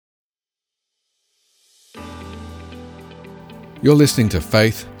You're listening to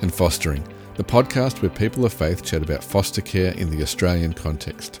Faith and Fostering, the podcast where people of faith chat about foster care in the Australian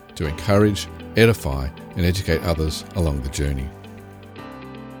context to encourage, edify and educate others along the journey.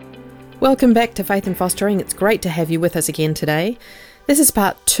 Welcome back to Faith and Fostering. It's great to have you with us again today. This is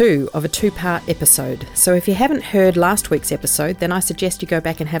part 2 of a 2-part episode. So if you haven't heard last week's episode, then I suggest you go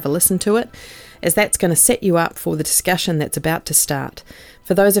back and have a listen to it, as that's going to set you up for the discussion that's about to start.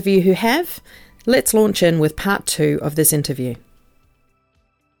 For those of you who have, let's launch in with part 2 of this interview.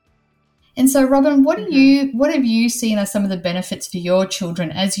 And so, Robin, what have you seen as some of the benefits for your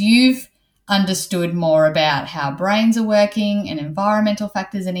children as you've understood more about how brains are working and environmental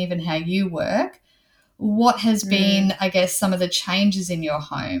factors and even how you work? What has been, I guess, some of the changes in your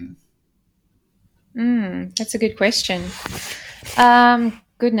home? That's a good question.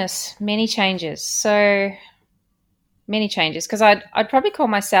 Goodness, many changes. So many changes, because I'd probably call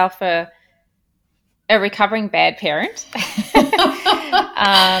myself a recovering bad parent.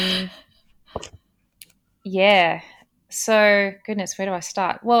 Yeah. So, goodness, where do I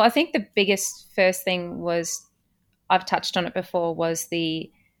start? Well, I think the biggest first thing was, I've touched on it before, was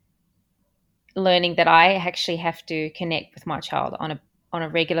the learning that I actually have to connect with my child on a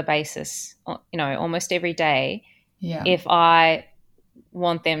regular basis, almost every day, if I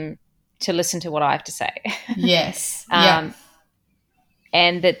want them to listen to what I have to say. Yes. And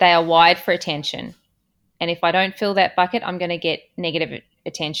that they are wired for attention. And if I don't fill that bucket, I'm going to get negative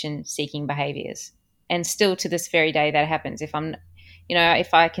attention-seeking behaviors. And still to this very day that happens. If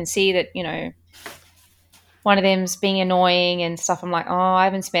I can see that, one of them's being annoying and stuff, I'm like, oh, I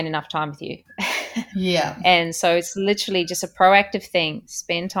haven't spent enough time with you. Yeah. And so it's literally just a proactive thing.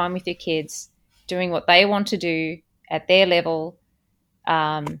 Spend time with your kids, doing what they want to do at their level.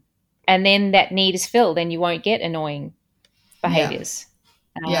 And then that need is filled and you won't get annoying behaviors.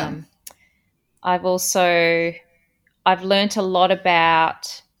 I've learned a lot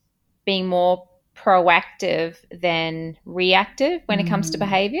about being more proactive than reactive when it comes to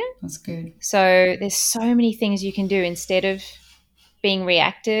behavior. That's good. So there's so many things you can do instead of being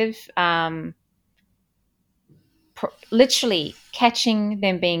reactive. Literally catching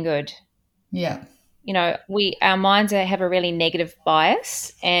them being good. Yeah. Our minds have a really negative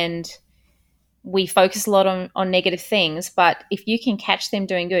bias and we focus a lot on negative things, but if you can catch them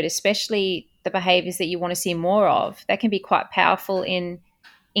doing good, especially the behaviors that you want to see more of, that can be quite powerful in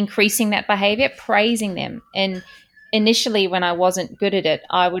increasing that behavior, praising them. And initially when I wasn't good at it,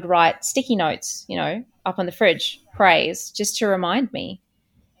 I would write sticky notes, up on the fridge, praise, just to remind me.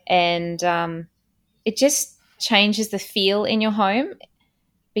 And it just changes the feel in your home,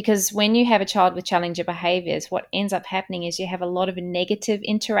 because when you have a child with challenger behaviors, what ends up happening is you have a lot of negative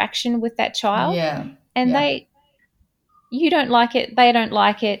interaction with that child. Yeah. And you don't like it, they don't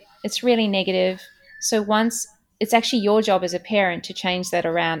like it. It's really negative. So it's actually your job as a parent to change that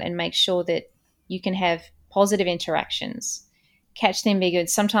around and make sure that you can have positive interactions, catch them be good.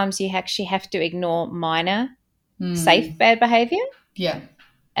 Sometimes you actually have to ignore minor, safe bad behavior. Yeah.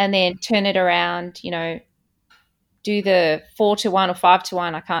 And then turn it around, do the 4-1 or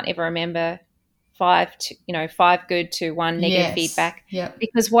 5-1. I can't ever remember 5 good to 1 negative feedback. Yeah.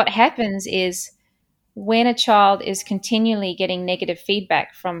 Because what happens is when a child is continually getting negative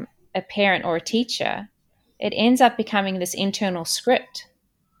feedback from a parent or a teacher, it ends up becoming this internal script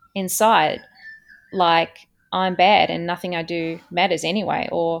inside, like I'm bad and nothing I do matters anyway,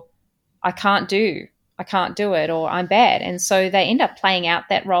 or I can't do it, or I'm bad. And so they end up playing out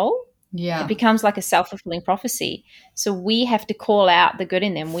that role. Yeah. It becomes like a self-fulfilling prophecy. So we have to call out the good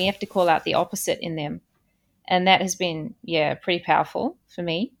in them. We have to call out the opposite in them. And that has been, pretty powerful for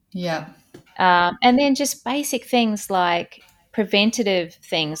me. Yeah. And then just basic things like preventative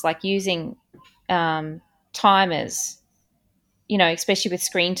things, like using timers, especially with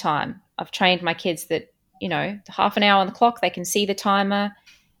screen time. I've trained my kids that, half an hour on the clock, they can see the timer.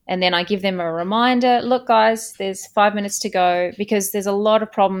 And then I give them a reminder, look, guys, there's 5 minutes to go, because there's a lot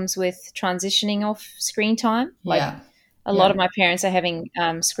of problems with transitioning off screen time. Like a lot of my parents are having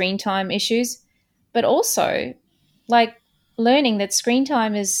screen time issues, but also like learning that screen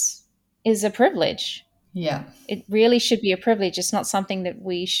time is a privilege. Yeah. It really should be a privilege. It's not something that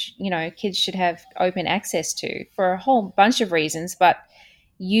kids should have open access to for a whole bunch of reasons, but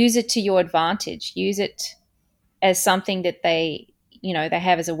use it to your advantage. Use it as something that they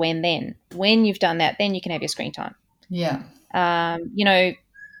have as a when you've done that, then you can have your screen time. Yeah.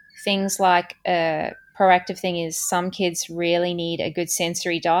 Things like a proactive thing is some kids really need a good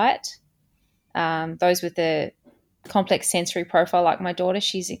sensory diet. Those with the complex sensory profile, like my daughter,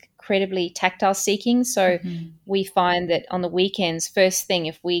 she's incredibly tactile seeking. So we find that on the weekends, first thing,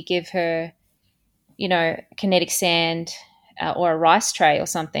 if we give her, kinetic sand, or a rice tray or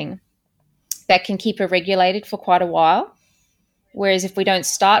something, that can keep her regulated for quite a while. Whereas if we don't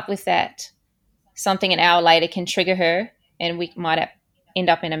start with that, something an hour later can trigger her and we might end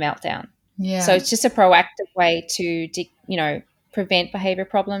up in a meltdown. Yeah. So it's just a proactive way to, prevent behavior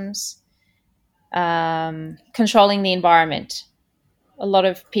problems. Controlling the environment. A lot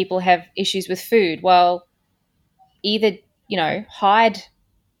of people have issues with food. Well, either, hide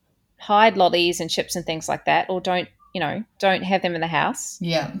lollies and chips and things like that, or don't have them in the house.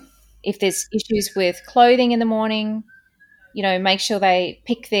 Yeah. If there's issues with clothing in the morning, make sure they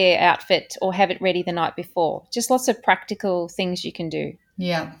pick their outfit or have it ready the night before. Just lots of practical things you can do.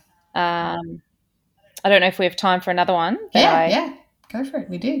 Yeah. I don't know if we have time for another one. Yeah. Go for it.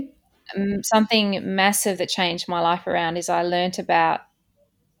 We do. Something massive that changed my life around is I learnt about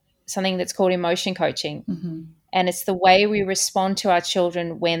something that's called emotion coaching. Mm-hmm. And it's the way we respond to our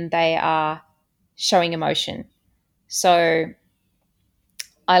children when they are showing emotion. So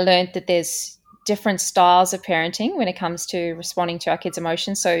I learned that there's different styles of parenting when it comes to responding to our kids'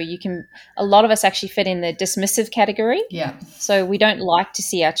 emotions. So a lot of us actually fit in the dismissive category. Yeah. So we don't like to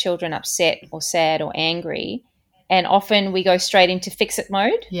see our children upset or sad or angry. And often we go straight into fix-it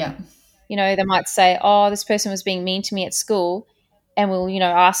mode. Yeah. They might say, oh, this person was being mean to me at school. And we'll,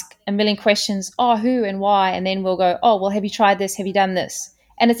 ask a million questions, oh, who and why? And then we'll go, oh, well, have you tried this? Have you done this?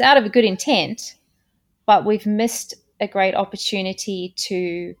 And it's out of a good intent, but we've missed a great opportunity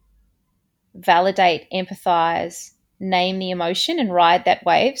to validate, empathize, name the emotion and ride that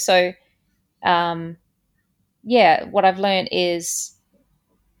wave. So, what I've learned is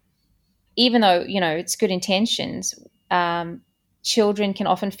even though, it's good intentions, children can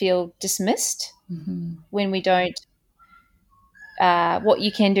often feel dismissed when we don't. What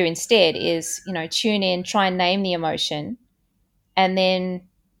you can do instead is, tune in, try and name the emotion, and then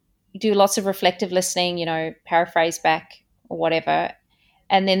do lots of reflective listening, paraphrase back or whatever.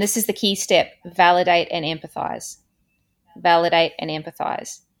 And then this is the key step, validate and empathize. Validate and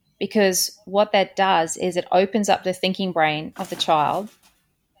empathize. Because what that does is it opens up the thinking brain of the child.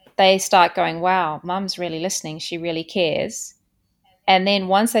 They start going, wow, mum's really listening. She really cares. And then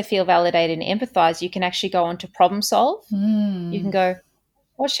once they feel validated and empathize, you can actually go on to problem solve. You can go,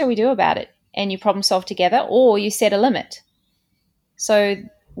 what shall we do about it? And you problem solve together, or you set a limit. So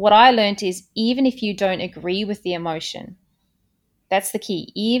what I learned is even if you don't agree with the emotion, that's the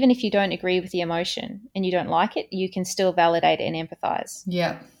key. Even if you don't agree with the emotion and you don't like it, you can still validate and empathize.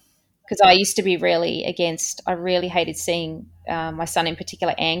 Yeah. Because I used to be I really hated seeing my son in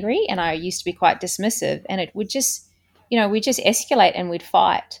particular angry, and I used to be quite dismissive, and it would just, we'd just escalate and we'd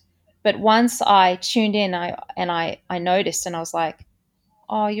fight. But once I tuned in, I noticed, and I was like,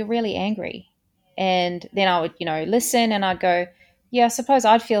 oh, you're really angry. And then I would, listen, and I'd go, yeah, I suppose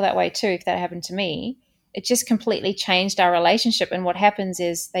I'd feel that way too if that happened to me. It just completely changed our relationship. And what happens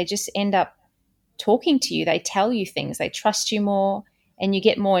is they just end up talking to you. They tell you things. They trust you more, and you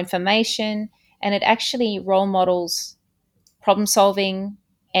get more information. And it actually role models problem solving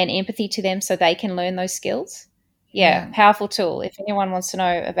and empathy to them so they can learn those skills. Yeah, powerful tool. If anyone wants to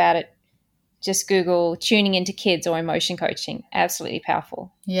know about it, just Google tuning into kids or emotion coaching. Absolutely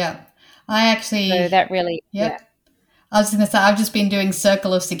powerful. Yeah. I actually... So that really... Yep. Yeah. I was going to say, I've just been doing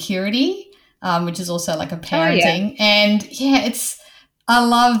Circle of Security, which is also like a parenting. And I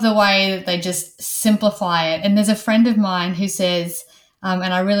love the way that they just simplify it. And there's a friend of mine who says,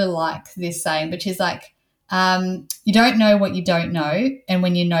 and I really like this saying, but she's like, you don't know what you don't know. And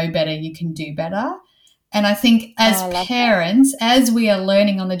when you know better, you can do better. And I think as parents, as we are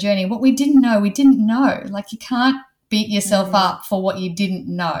learning on the journey, what we didn't know, we didn't know. Like, you can't beat yourself up for what you didn't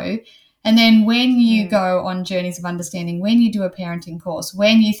know. And then when you go on journeys of understanding, when you do a parenting course,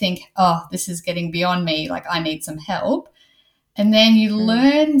 when you think, oh, this is getting beyond me, like I need some help, and then you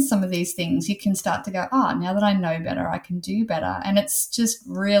learn some of these things, you can start to go, oh, now that I know better, I can do better. And it's just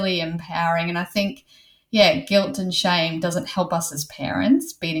really empowering. And I think, guilt and shame doesn't help us as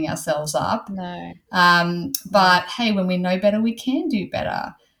parents, beating ourselves up. No. But, hey, when we know better, we can do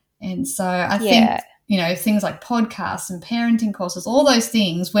better. And so I think, things like podcasts and parenting courses, all those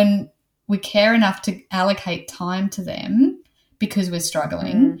things, when we care enough to allocate time to them because we're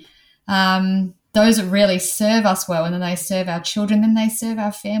struggling, those really serve us well, and then they serve our children, then they serve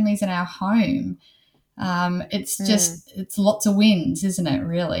our families and our home. It's lots of wins, isn't it,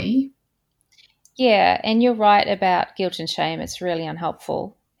 really? Yeah, and you're right about guilt and shame. It's really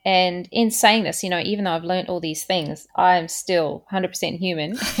unhelpful. And in saying this, even though I've learned all these things, I'm still 100%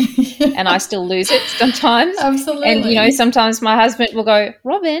 human and I still lose it sometimes. Absolutely. And, sometimes my husband will go,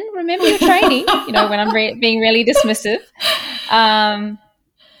 Robin, remember your training, when I'm being really dismissive. And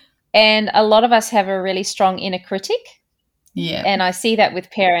a lot of us have a really strong inner critic. Yeah. And I see that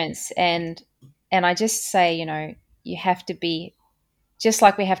with parents, and I just say, you have to be, just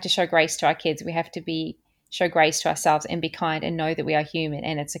like we have to show grace to our kids, we have to show grace to ourselves and be kind and know that we are human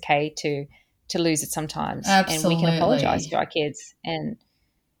and it's okay to lose it sometimes. And we can apologize to Absolutely. our kids. And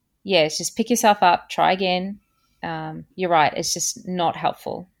yeah, it's just pick yourself up, try again. You're right. It's just not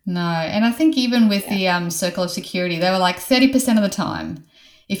helpful. No. And I think even with the circle of security, they were like 30% of the time.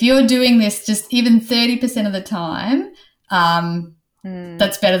 If you're doing this just even 30% of the time,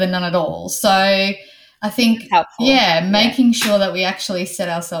 that's better than none at all. So I think, Helpful. making sure that we actually set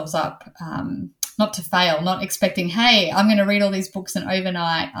ourselves up not to fail, not expecting, hey, I'm going to read all these books and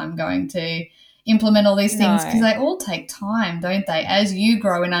overnight I'm going to implement all these things, because they all take time, don't they? As you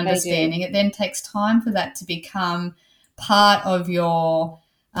grow in understanding, it then takes time for that to become part of your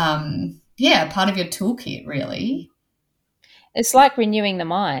part of your toolkit, really. It's like renewing the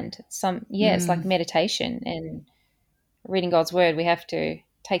mind. It's like meditation and reading God's word.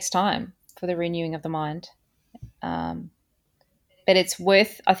 Takes time for the renewing of the mind. But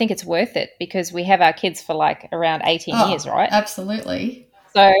I think it's worth it, because we have our kids for like around 18 years, right? Absolutely.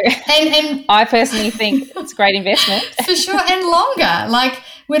 So and I personally think it's a great investment. For sure, and longer. Like,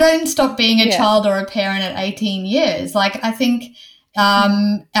 we don't stop being a child or a parent at 18 years. Like, I think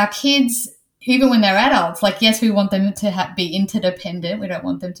our kids, even when they're adults, like, yes, we want them to be interdependent. We don't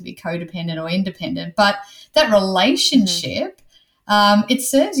want them to be codependent or independent. But that relationship, it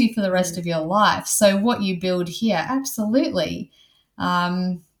serves you for the rest of your life. So what you build here, absolutely.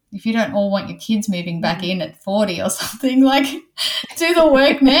 If you don't all want your kids moving back in at 40 or something, like, do the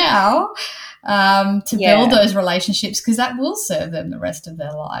work now to build those relationships, because that will serve them the rest of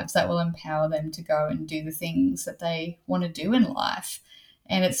their lives. That will empower them to go and do the things that they want to do in life.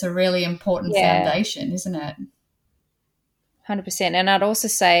 And it's a really important foundation, isn't it? 100%. And I'd also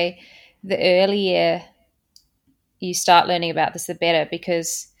say the earlier you start learning about this, the better,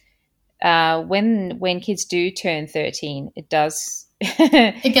 because when kids do turn 13, it does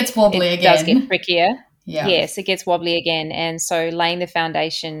it gets wobbly again. It does get trickier. Yeah. Yes, it gets wobbly again. And so laying the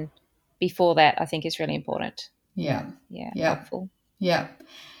foundation before that, I think, is really important. Yeah. Helpful. Yeah.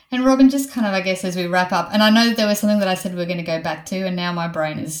 And Robin, just kind of, I guess, as we wrap up, and I know there was something that I said we were going to go back to, and now my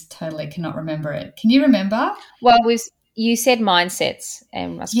brain is totally cannot remember it. Can you remember? Well, you said mindsets,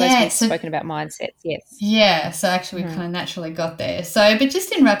 and I suppose we've spoken about mindsets, yes. Yeah, so actually we kind of naturally got there. So, but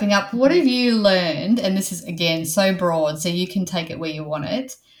just in wrapping up, what have you learned, and this is, again, so broad, so you can take it where you want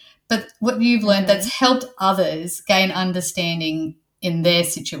it, but what you've learned that's helped others gain understanding in their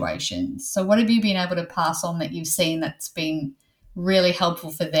situations? So what have you been able to pass on that you've seen that's been really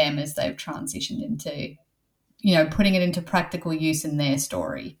helpful for them as they've transitioned into, putting it into practical use in their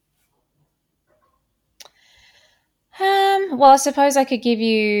story? Well, I suppose I could give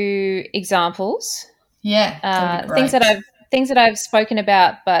you examples. Yeah, that'd be great. Things that I've spoken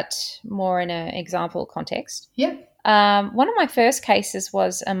about, but more in an example context. Yeah. One of my first cases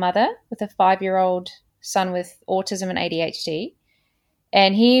was a mother with a 5-year-old son with autism and ADHD,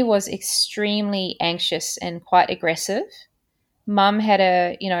 and he was extremely anxious and quite aggressive. Mum had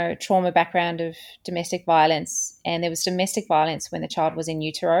a trauma background of domestic violence, and there was domestic violence when the child was in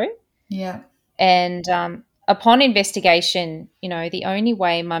utero. Yeah. And upon investigation, the only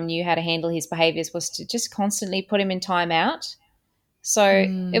way Mum knew how to handle his behaviours was to just constantly put him in timeout. So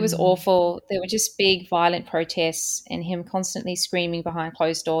it was awful. There were just big violent protests and him constantly screaming behind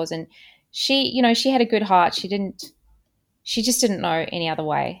closed doors. And she had a good heart. She just didn't know any other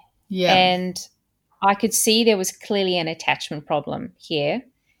way. Yeah. And I could see there was clearly an attachment problem here.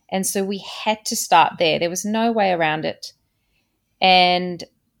 And so we had to start there. There was no way around it. And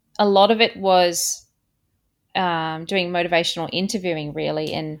a lot of it was doing motivational interviewing,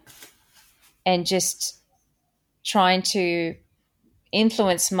 really, and just trying to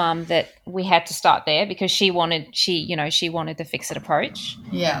influence Mum that we had to start there, because she wanted the fix-it approach.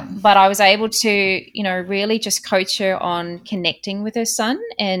 Yeah. But I was able to, really just coach her on connecting with her son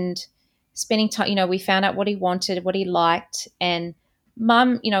and spending time. We found out what he wanted, what he liked, and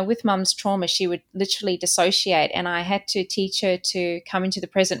Mum, with Mum's trauma, she would literally dissociate, and I had to teach her to come into the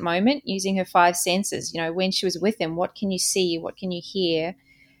present moment using her 5 senses. When she was with him, what can you see? What can you hear?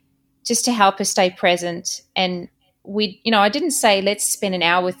 Just to help her stay present. And I didn't say, let's spend an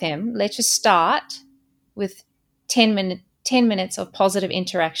hour with him. Let's just start with 10 minutes of positive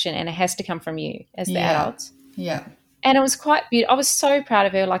interaction, and it has to come from you as the adult. Yeah. And it was quite beautiful. I was so proud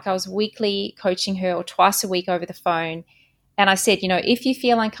of her. Like, I was weekly coaching her, or twice a week over the phone. And I said, if you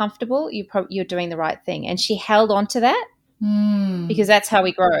feel uncomfortable, you're doing the right thing. And she held on to that because that's how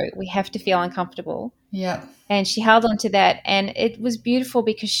we grow. We have to feel uncomfortable. Yeah. And she held on to that. And it was beautiful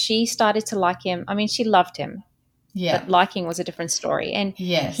because she started to like him. I mean, she loved him. Yeah. But liking was a different story. And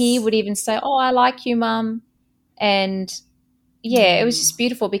Yes. he would even say, "Oh, I like you, Mum." And yeah, it was just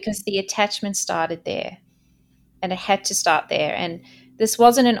beautiful because the attachment started there, and it had to start there. And this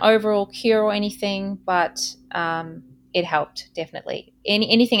wasn't an overall cure or anything, but it helped, definitely.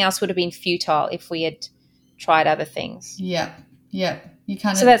 Anything else would have been futile if we had tried other things. Yeah. Yeah. You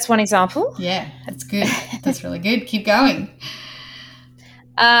kind So of, that's one example. yeah, that's good. That's really good. Keep going.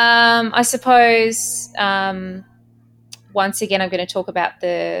 I suppose once again, I'm going to talk about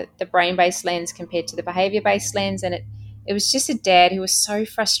the brain-based lens compared to the behavior-based lens, and it was just a dad who was so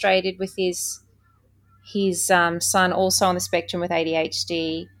frustrated with his son, also on the spectrum with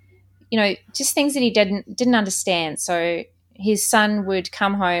ADHD. You know, just things that he didn't understand. So his son would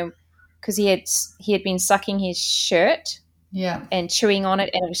come home because he had been sucking his shirt Yeah. and chewing on it,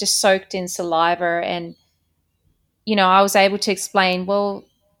 and it was just soaked in saliva. And you know, I was able to explain, well,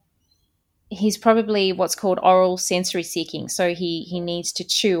 he's probably what's called oral sensory seeking. So he needs to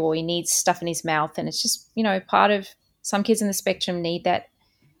chew, or he needs stuff in his mouth. And it's just, you know, part of, some kids in the spectrum need that.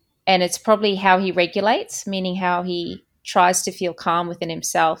 And it's probably how he regulates, meaning how he tries to feel calm within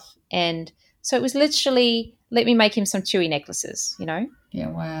himself. And so it was literally, let me make him some chewy necklaces, you know? Yeah.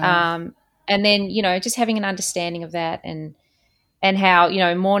 Wow. And then, you know, just having an understanding of that, and how, you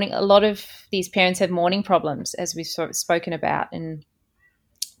know, a lot of these parents have morning problems, as we've sort of spoken about. And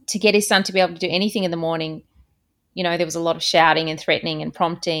to get his son to be able to do anything in the morning, you know, there was a lot of shouting and threatening and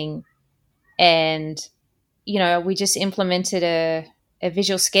prompting. And, you know, we just implemented a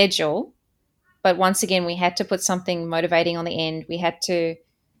visual schedule. But once again, we had to put something motivating on the end. We had to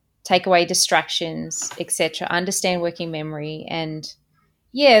take away distractions, etc., understand working memory. And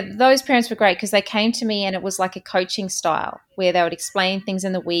yeah, those parents were great because they came to me and it was like a coaching style where they would explain things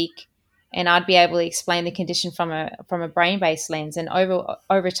in the week, and I'd be able to explain the condition from a brain-based lens. And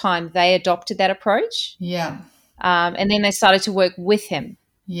over time, they adopted that approach. Yeah. And then they started to work with him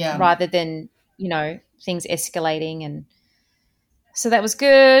Yeah. rather than, you know, things escalating. And so that was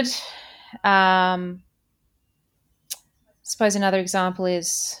good. I suppose another example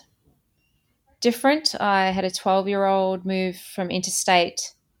is different. I had a 12-year-old move from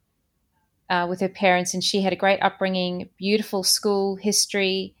interstate with her parents, and she had a great upbringing, beautiful school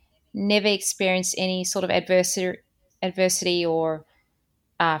history, never experienced any sort of adversity or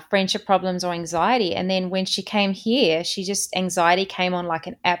friendship problems or anxiety. And then when she came here, anxiety came on like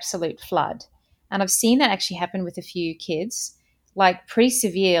an absolute flood. And I've seen that actually happen with a few kids, like pretty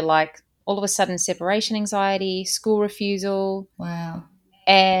severe, like all of a sudden separation anxiety, school refusal. Wow.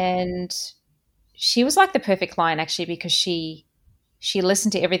 And she was like the perfect client actually, because she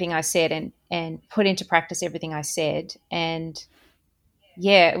listened to everything I said and put into practice everything I said. And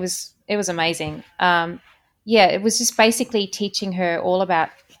yeah, it was amazing. Yeah, it was just basically teaching her all about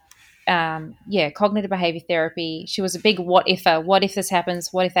cognitive behavior therapy. She was a big what ifer. What if this happens?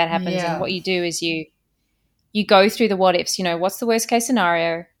 What if that happens? Yeah. And what you do is you go through the what ifs. You know, what's the worst case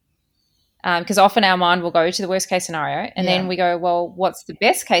scenario? Because often our mind will go to the worst case scenario, and then we go, well, what's the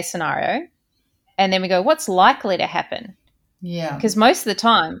best case scenario? And then we go, what's likely to happen? Yeah. Because most of the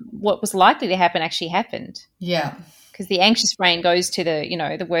time, what was likely to happen actually happened. Yeah. Because the anxious brain goes to the, you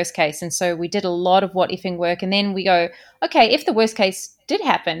know, the worst case. And so we did a lot of what ifing work. And then we go, okay, if the worst case did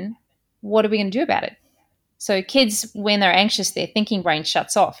happen, what are we going to do about it? So kids, when they're anxious, their thinking brain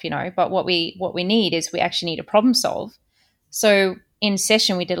shuts off, you know, but what we need is we actually need to problem solve. So in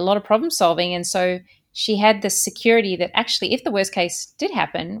session, we did a lot of problem solving. And so she had this security that actually, if the worst case did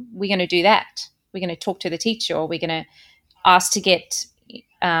happen, we're going to do that. We're going to talk to the teacher, or we're going to ask to get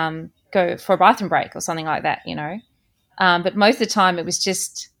go for a bathroom break or something like that, you know. But most of the time that was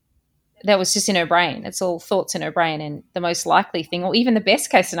just in her brain. It's all thoughts in her brain, and the most likely thing, or even the best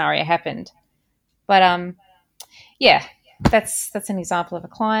case scenario, happened. But yeah, that's an example of a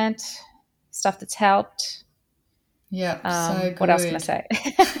client, stuff that's helped. Yeah, so good. What else can I say?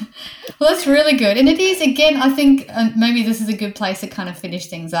 Well, that's really good. And it is, again, I think maybe this is a good place to kind of finish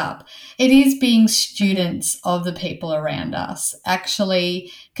things up. It is being students of the people around us,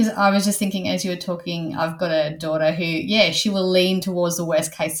 actually, because I was just thinking as you were talking, I've got a daughter who, she will lean towards the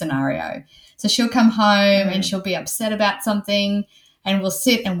worst case scenario. So she'll come home and she'll be upset about something, and we'll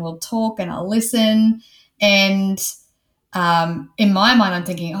sit and we'll talk and I'll listen. And in my mind, I'm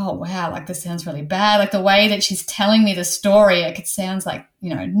thinking, oh, wow, like this sounds really bad. Like the way that she's telling me the story, like it sounds like,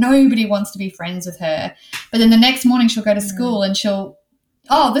 you know, nobody wants to be friends with her. But then the next morning she'll go to school and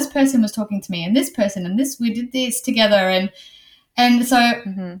this person was talking to me, and this person, and this, we did this together. And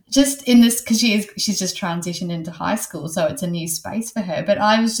so just in this, because she's just transitioned into high school, so it's a new space for her. But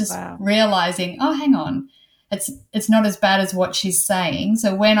I was just realizing, oh, hang on, it's not as bad as what she's saying.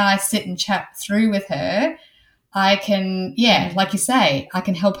 So when I sit and chat through with her, I can, like you say, I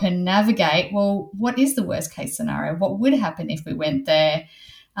can help her navigate, well, what is the worst case scenario? What would happen if we went there?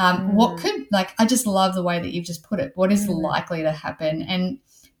 What could, like, I just love the way that you've just put it. What is likely to happen? And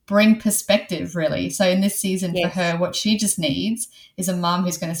bring perspective, really. So in this season for her, what she just needs is a mum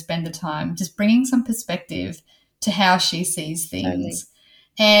who's going to spend the time just bringing some perspective to how she sees things.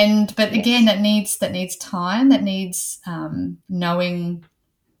 But again, that needs time, that needs knowing,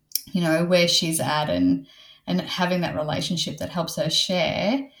 you know, where she's at and having that relationship that helps her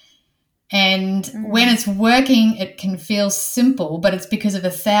share. And when it's working, it can feel simple, but it's because of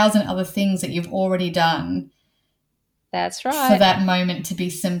 1,000 other things that you've already done. That's right. For that moment to be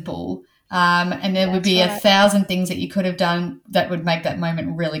simple. And there would be 1,000 things that you could have done that would make that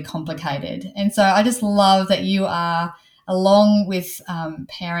moment really complicated. And so I just love that you are, along with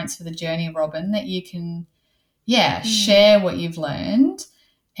Parents for the Journey, Robin, that you can, share what you've learned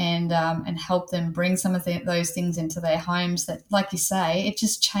and help them bring some of those things into their homes that, like you say, it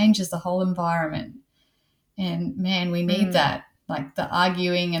just changes the whole environment. And, man, we need that. Like the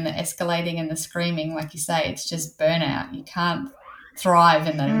arguing and the escalating and the screaming, like you say, it's just burnout. You can't thrive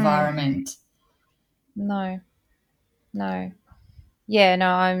in that environment. No. Yeah,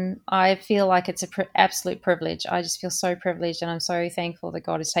 no, I feel like it's an absolute privilege. I just feel so privileged, and I'm so thankful that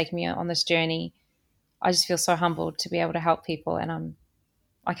God has taken me on this journey. I just feel so humbled to be able to help people, and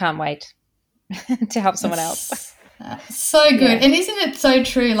I can't wait to help someone else. So good. Yeah. And isn't it so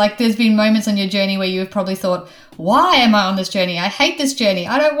true? Like there's been moments on your journey where you have probably thought, why am I on this journey? I hate this journey.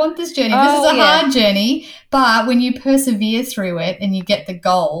 I don't want this journey. This is a hard journey. But when you persevere through it and you get the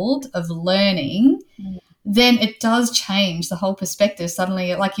gold of learning, then it does change the whole perspective.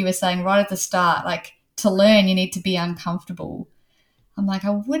 Suddenly, like you were saying right at the start, like to learn, you need to be uncomfortable. I'm like,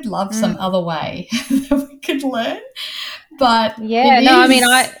 I would love some other way that we could learn. But I mean,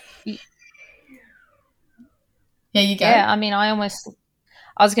 there you go. Yeah, I mean, I was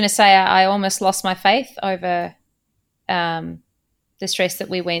going to say I almost lost my faith over the stress that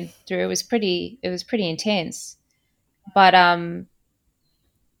we went through. It was pretty intense. But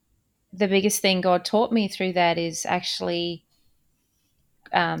the biggest thing God taught me through that is actually,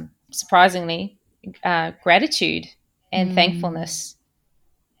 surprisingly, gratitude and thankfulness.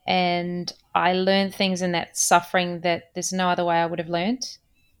 And I learned things in that suffering that there's no other way I would have learned.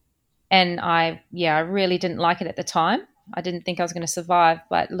 And I really didn't like it at the time. I didn't think I was going to survive,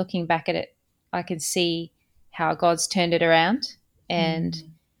 but looking back at it, I could see how God's turned it around. And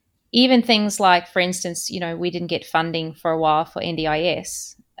even things like, for instance, you know, we didn't get funding for a while for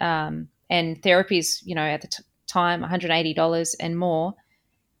NDIS, and therapies, you know, at the time, $180 and more.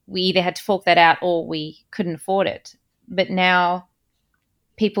 We either had to fork that out or we couldn't afford it. But now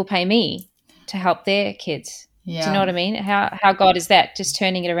people pay me to help their kids. Yeah. Do you know what I mean? How God is that? Just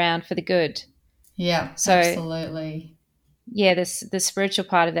turning it around for the good. Yeah, so, absolutely. Yeah, the spiritual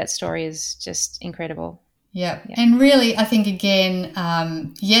part of that story is just incredible. Yeah. And really, I think, again,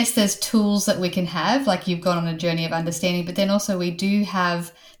 yes, there's tools that we can have, like you've gone on a journey of understanding, but then also we do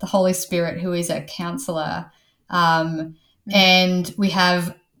have the Holy Spirit who is a counselor, and we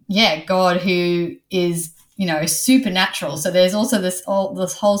have, God who is, you know, supernatural. So there's also this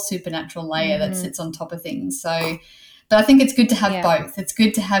whole supernatural layer that sits on top of things. So, but I think it's good to have both. It's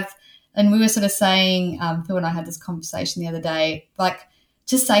good to have, and we were sort of saying, Phil and I had this conversation the other day, like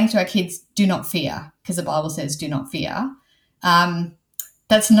just saying to our kids, do not fear, because the Bible says do not fear.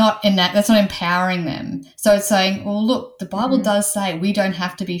 That's not empowering them. So it's saying, well, look, the Bible does say we don't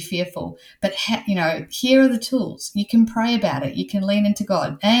have to be fearful, but, you know, here are the tools. You can pray about it. You can lean into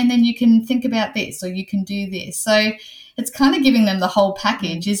God, and then you can think about this, or you can do this. So it's kind of giving them the whole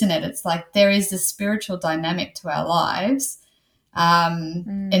package, isn't it? It's like there is this spiritual dynamic to our lives.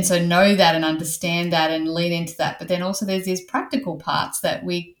 And so know that and understand that and lean into that. But then also there's these practical parts that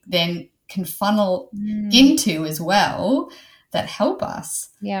we then can funnel into as well, that help us.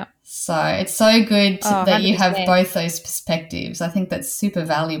 Yeah. So it's so good that you have both those perspectives. I think that's super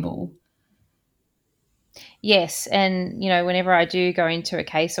valuable. Yes, and, you know, whenever I do go into a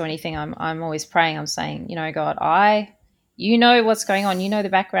case or anything, I'm always praying. I'm saying, you know, God, you know what's going on. You know the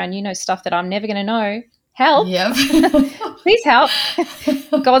background. You know stuff that I'm never going to know. Help. Yep. Please help.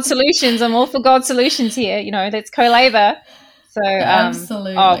 God solutions. I'm all for God solutions here. You know, let's co-labor. So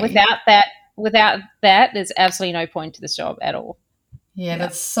absolutely. Without that, there's absolutely no point to this job at all. Yeah,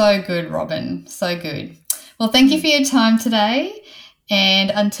 that's so good, Robin. So good. Well, thank you for your time today.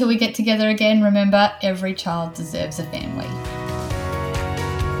 And until we get together again, remember, every child deserves a family.